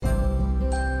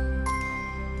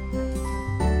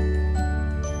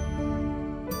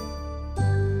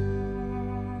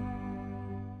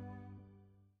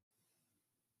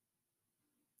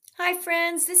Hi,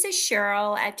 friends. This is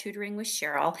Cheryl at Tutoring with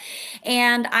Cheryl.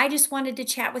 And I just wanted to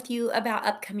chat with you about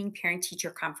upcoming parent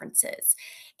teacher conferences.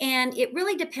 And it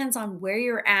really depends on where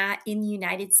you're at in the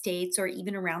United States or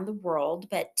even around the world.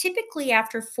 But typically,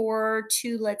 after 4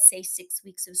 to, let's say, 6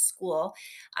 weeks of school,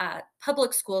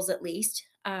 public schools at least,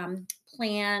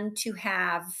 plan to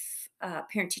have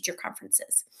parent teacher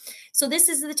conferences. So, this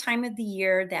is the time of the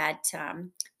year that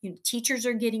teachers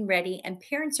are getting ready and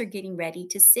parents are getting ready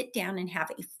to sit down and have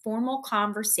a formal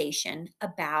conversation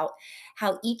about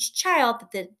how each child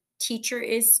that the teacher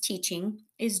is teaching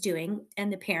is doing,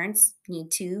 and the parents need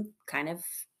to kind of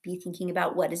be thinking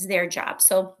about what is their job.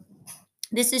 So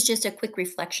this is just a quick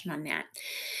reflection on that.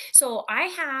 So, I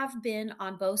have been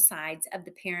on both sides of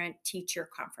the parent teacher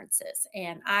conferences,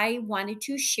 and I wanted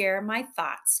to share my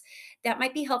thoughts that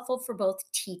might be helpful for both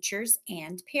teachers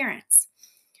and parents.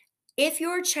 If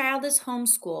your child is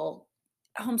homeschooled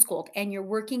and you're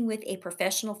working with a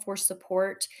professional for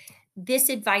support, this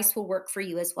advice will work for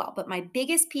you as well. But my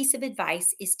biggest piece of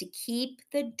advice is to keep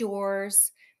the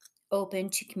doors open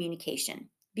to communication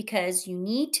because you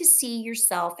need to see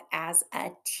yourself as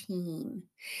a team.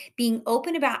 Being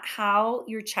open about how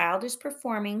your child is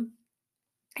performing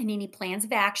and any plans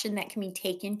of action that can be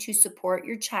taken to support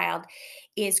your child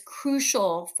is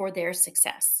crucial for their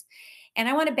success. And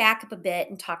I want to back up a bit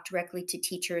and talk directly to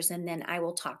teachers, and then I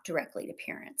will talk directly to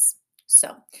parents.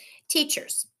 So,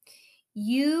 teachers,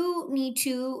 you need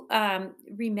to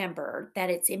remember that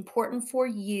it's important for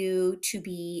you to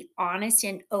be honest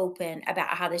and open about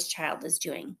how this child is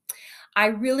doing. I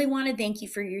really want to thank you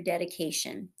for your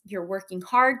dedication. You're working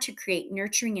hard to create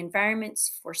nurturing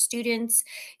environments for students.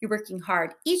 You're working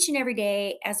hard each and every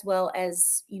day, as well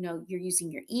as, you're using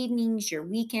your evenings, your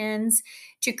weekends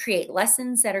to create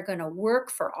lessons that are going to work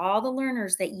for all the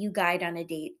learners that you guide on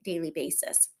a daily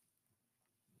basis.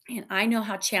 And I know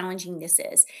how challenging this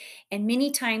is. And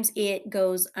many times it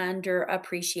goes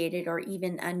underappreciated or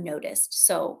even unnoticed.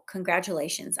 So,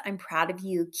 congratulations. I'm proud of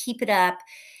you. Keep it up.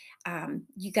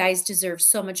 You guys deserve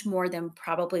so much more than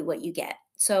probably what you get.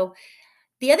 So,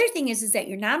 the other thing is that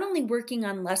you're not only working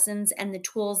on lessons and the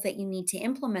tools that you need to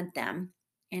implement them,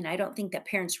 and I don't think that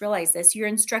parents realize this, you're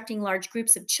instructing large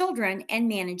groups of children and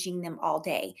managing them all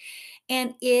day.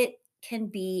 And it can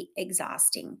be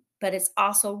exhausting, but it's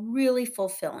also really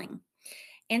fulfilling.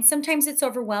 And sometimes it's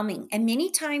overwhelming. And many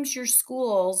times your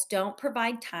schools don't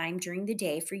provide time during the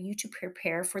day for you to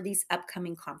prepare for these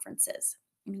upcoming conferences.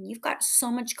 I mean, you've got so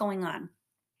much going on.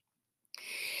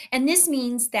 And this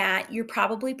means that you're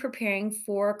probably preparing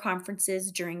for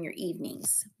conferences during your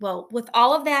evenings. Well, with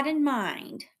all of that in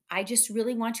mind, I just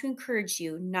really want to encourage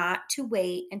you not to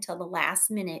wait until the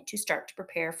last minute to start to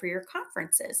prepare for your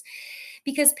conferences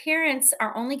because parents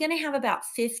are only going to have about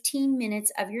 15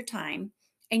 minutes of your time.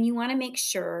 And you want to make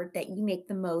sure that you make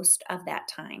the most of that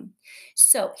time.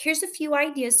 So, here's a few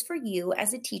ideas for you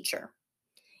as a teacher.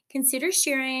 Consider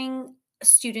sharing a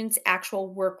student's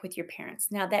actual work with your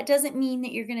parents. Now, that doesn't mean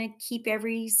that you're going to keep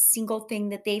every single thing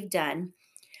that they've done,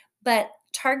 but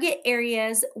target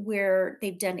areas where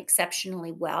they've done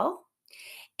exceptionally well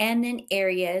and then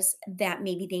areas that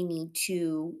maybe they need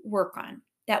to work on.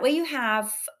 That way, you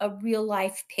have a real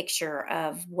life picture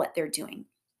of what they're doing.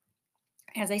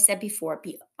 As I said before,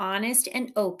 be honest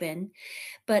and open,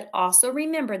 but also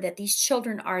remember that these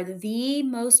children are the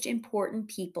most important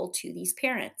people to these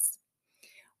parents.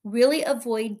 Really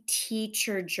avoid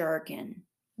teacher jargon.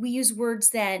 We use words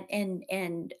that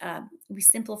and we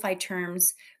simplify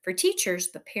terms for teachers,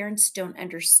 but parents don't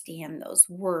understand those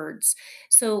words.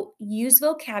 So use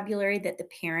vocabulary that the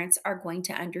parents are going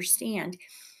to understand,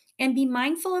 and be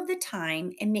mindful of the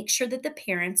time and make sure that the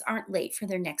parents aren't late for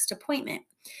their next appointment.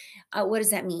 What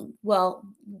does that mean? Well,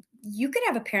 you could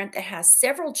have a parent that has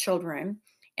several children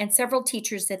and several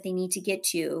teachers that they need to get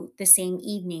to the same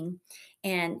evening.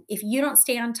 And if you don't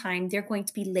stay on time, they're going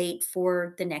to be late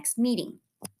for the next meeting.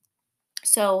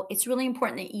 So it's really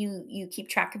important that you keep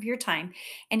track of your time.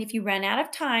 And if you run out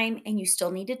of time and you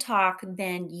still need to talk,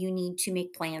 then you need to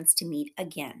make plans to meet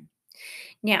again.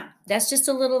 Now, that's just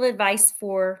a little advice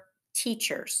for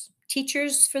teachers.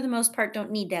 Teachers, for the most part,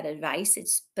 don't need that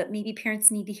advice. But maybe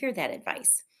parents need to hear that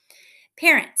advice.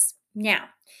 Parents, now,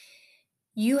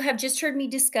 you have just heard me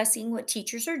discussing what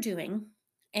teachers are doing.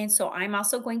 And so I'm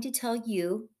also going to tell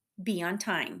you be on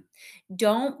time.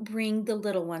 Don't bring the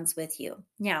little ones with you.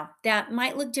 Now, that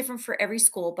might look different for every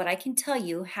school, but I can tell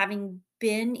you, having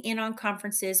been in on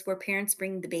conferences where parents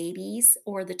bring the babies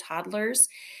or the toddlers,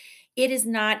 it is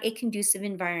not a conducive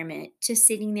environment to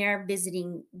sitting there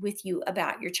visiting with you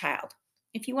about your child.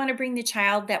 If you want to bring the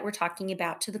child that we're talking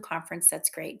about to the conference, that's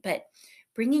great. But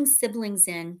bringing siblings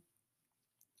in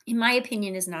in my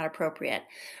opinion, is not appropriate.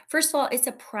 First of all, it's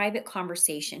a private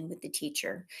conversation with the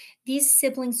teacher. These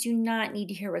siblings do not need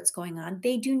to hear what's going on.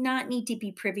 They do not need to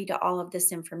be privy to all of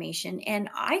this information. And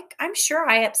I'm sure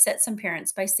I upset some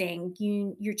parents by saying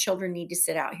your children need to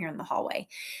sit out here in the hallway,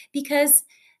 because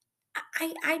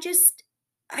I just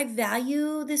I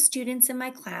value the students in my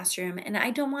classroom, and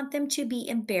I don't want them to be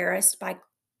embarrassed by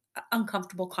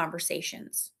uncomfortable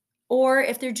conversations. Or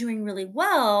if they're doing really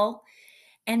well,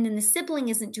 and then the sibling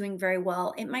isn't doing very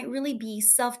well, it might really be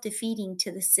self-defeating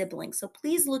to the sibling. So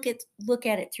please look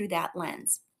at it through that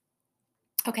lens.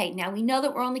 Okay, now we know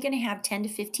that we're only going to have 10 to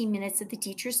 15 minutes of the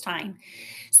teacher's time.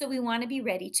 So we want to be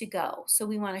ready to go. So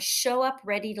we want to show up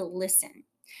ready to listen.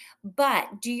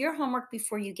 But do your homework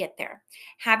before you get there.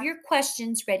 Have your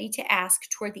questions ready to ask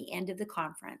toward the end of the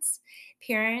conference.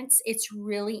 Parents, it's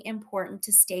really important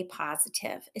to stay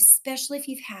positive, especially if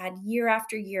you've had year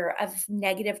after year of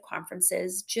negative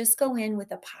conferences. Just go in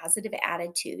with a positive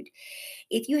attitude.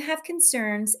 If you have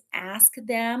concerns, ask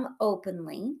them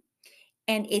openly.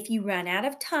 And if you run out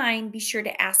of time, be sure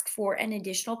to ask for an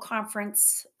additional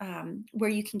conference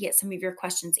where you can get some of your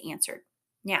questions answered.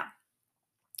 Now,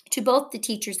 to both the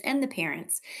teachers and the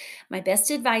parents, my best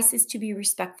advice is to be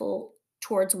respectful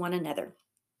towards one another.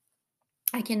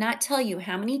 I cannot tell you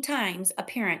how many times a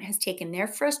parent has taken their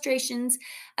frustrations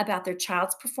about their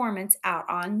child's performance out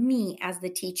on me as the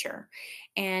teacher.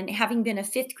 And having been a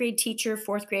fifth grade teacher,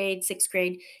 fourth grade, sixth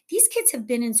grade, these kids have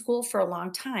been in school for a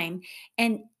long time,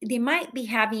 and they might be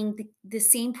having the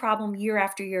same problem year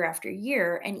after year after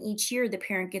year. And each year the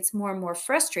parent gets more and more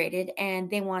frustrated and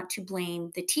they want to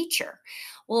blame the teacher.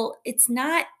 Well, it's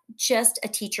not just a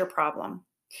teacher problem.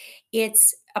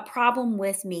 It's a problem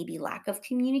with maybe lack of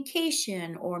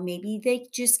communication, or maybe they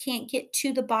just can't get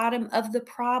to the bottom of the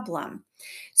problem.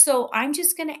 So I'm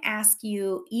just going to ask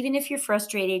you, even if you're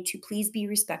frustrated, to please be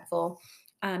respectful,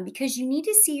 because you need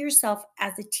to see yourself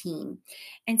as a team,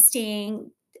 and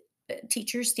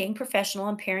teachers staying professional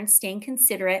and parents staying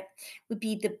considerate would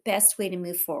be the best way to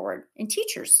move forward, and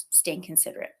teachers staying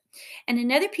considerate. And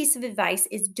another piece of advice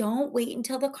is, don't wait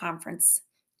until the conference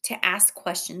to ask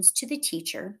questions to the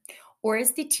teacher, or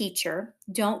as the teacher,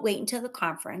 don't wait until the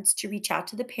conference to reach out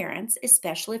to the parents,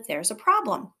 especially if there's a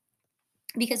problem.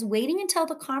 Because waiting until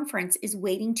the conference is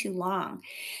waiting too long.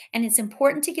 And it's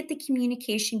important to get the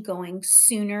communication going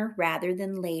sooner rather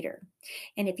than later.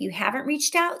 And if you haven't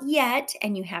reached out yet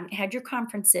and you haven't had your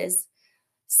conferences,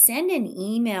 send an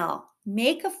email,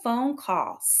 make a phone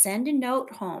call, send a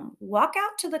note home, walk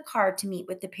out to the car to meet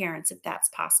with the parents if that's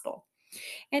possible.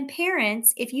 And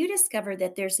parents, if you discover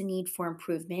that there's a need for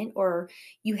improvement or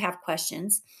you have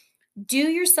questions, do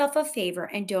yourself a favor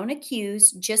and don't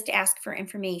accuse, just ask for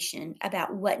information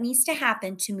about what needs to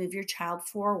happen to move your child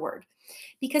forward.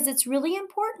 Because it's really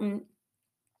important.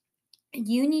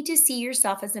 You need to see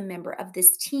yourself as a member of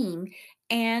this team,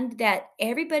 and that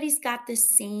everybody's got the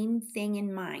same thing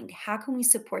in mind. How can we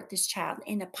support this child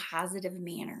in a positive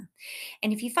manner?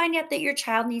 And if you find out that your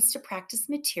child needs to practice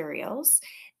materials,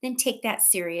 then take that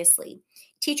seriously.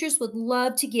 Teachers would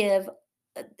love to give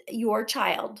your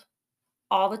child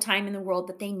all the time in the world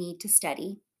that they need to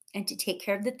study and to take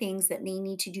care of the things that they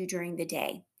need to do during the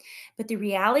day. But the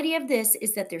reality of this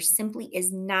is that there simply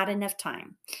is not enough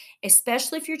time,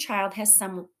 especially if your child has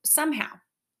somehow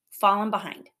fallen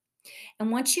behind.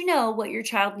 And once you know what your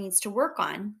child needs to work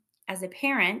on, as a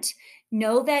parent,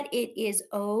 know that it is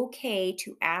okay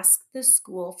to ask the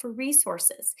school for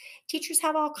resources. Teachers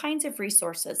have all kinds of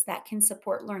resources that can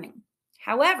support learning.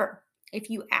 However, if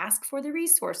you ask for the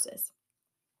resources,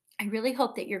 I really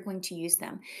hope that you're going to use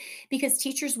them, because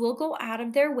teachers will go out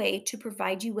of their way to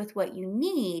provide you with what you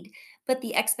need. But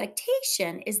the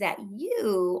expectation is that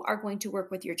you are going to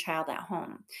work with your child at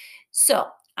home. So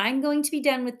I'm going to be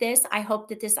done with this. I hope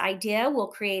that this idea will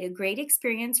create a great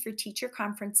experience for teacher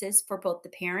conferences for both the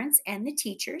parents and the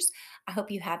teachers. I hope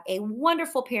you have a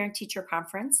wonderful parent teacher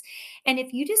conference. And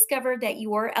if you discover that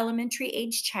your elementary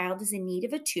age child is in need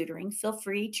of a tutoring, feel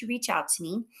free to reach out to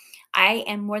me. I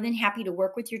am more than happy to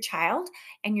work with your child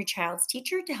and your child's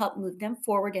teacher to help move them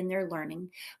forward in their learning.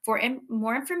 For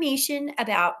more information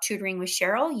about tutoring with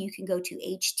Cheryl, you can go to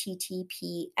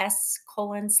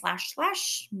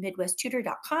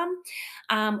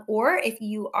https://midwesttutor.com. Or if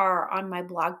you are on my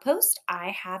blog post,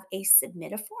 I have a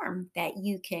submit a form that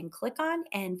you can click on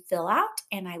and fill out,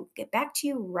 and I will get back to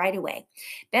you right away.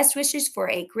 Best wishes for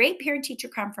a great parent teacher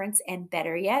conference, and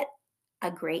better yet, a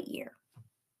great year.